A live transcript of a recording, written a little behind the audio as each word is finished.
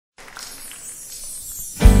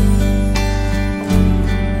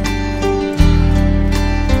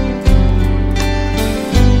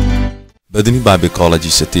Bethany Bible College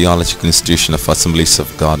is a theological institution of Assemblies of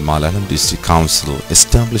God Malayalam District Council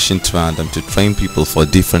established in Trivandrum to train people for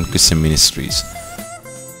different Christian ministries.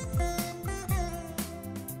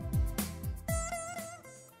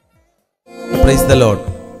 Praise the Lord.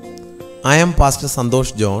 I am Pastor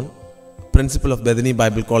Santosh John, Principal of Bethany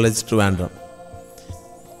Bible College, Trivandrum.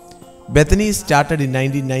 Bethany started in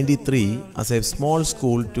 1993 as a small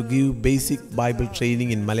school to give basic Bible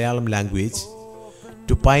training in Malayalam language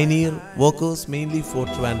to pioneer workers mainly for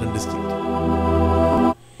Trivandrum district.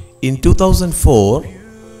 In 2004,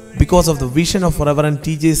 because of the vision of Reverend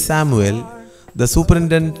T.J. Samuel, the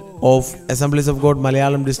Superintendent of Assemblies of God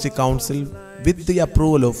Malayalam District Council, with the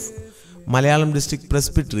approval of Malayalam District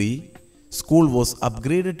Presbytery, school was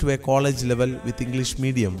upgraded to a college level with English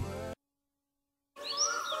medium.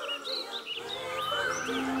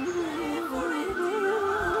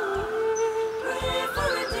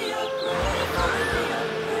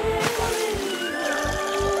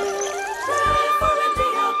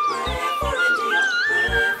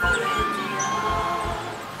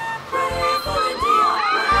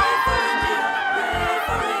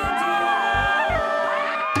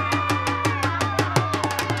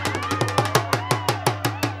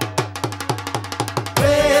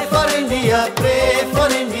 Pray for India, pray for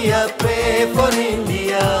India, pray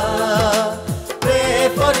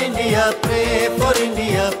for India, pray for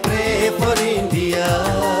India, pray for India.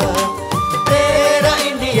 Tera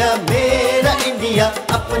India, mera India,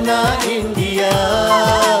 apna India.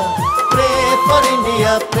 Pray for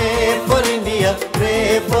India, pray for India,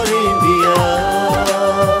 pray for India.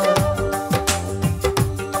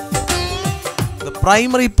 The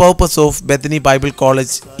primary purpose of Bethany Bible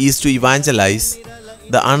College is to evangelize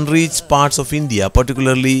the unreached parts of India,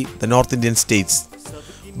 particularly the North Indian states.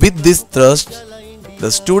 With this thrust,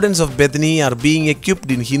 the students of Bethany are being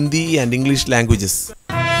equipped in Hindi and English languages.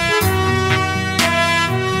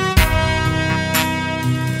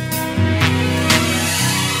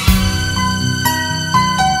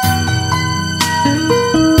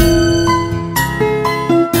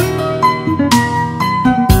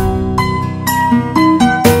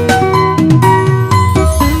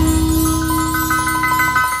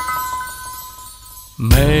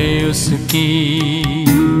 मैं उसकी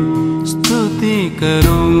स्तुति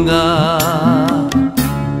करूँगा,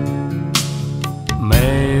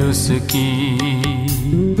 मैं उसकी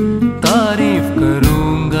तारीफ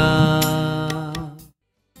करूँगा.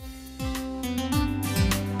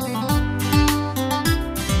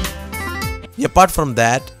 Apart from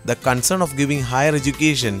that, the concern of giving higher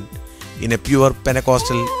education in a pure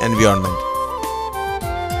Pentecostal environment.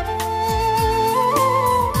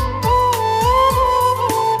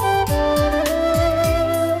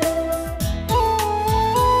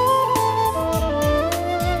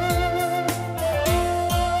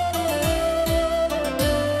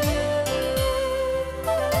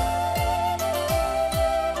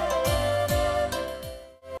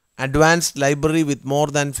 Advanced library with more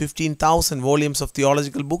than 15,000 volumes of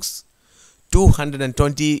theological books,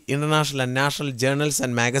 220 international and national journals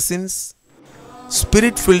and magazines,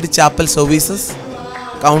 spirit-filled chapel services,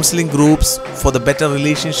 counseling groups for the better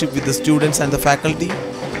relationship with the students and the faculty,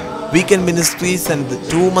 weekend ministries and the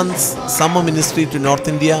 2 months summer ministry to North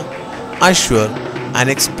India assure an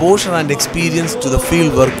exposure and experience to the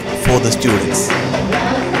field work for the students.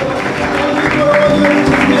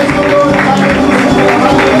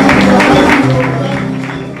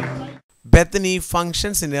 Bethany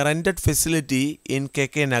functions in a rented facility in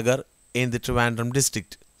KK Nagar in the Trivandrum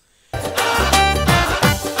district.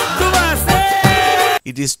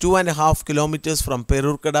 It is 2.5 kilometers from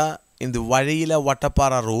Perurkada in the Vadiyila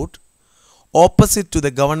Vattapara route, opposite to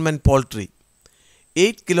the government poultry.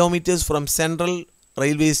 8 kilometers from Central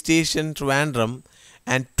Railway Station Trivandrum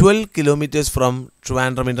and 12 kilometers from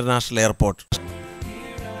Trivandrum International Airport.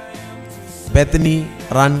 Bethany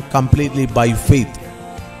run completely by faith.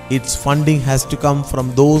 Its funding has to come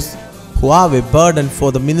from those who have a burden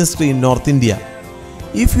for the ministry in North India.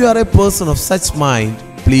 If you are a person of such mind,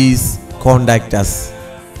 please contact us.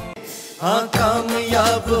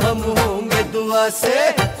 कामयाब हम होंगे दुआ से,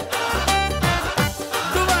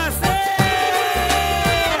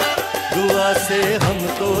 दुआ से हम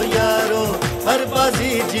तो यारों हर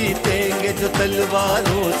बाजी जीतेंगे. जो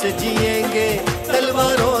तलवारों से जिएंगे,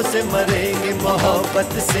 तलवारों से मरेंगे.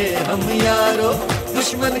 मोहब्बत से हम यारों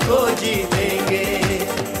दुश्मन को जीतेंगे.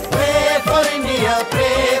 Pray for India,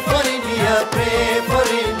 pray for India, pray for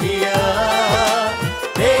India.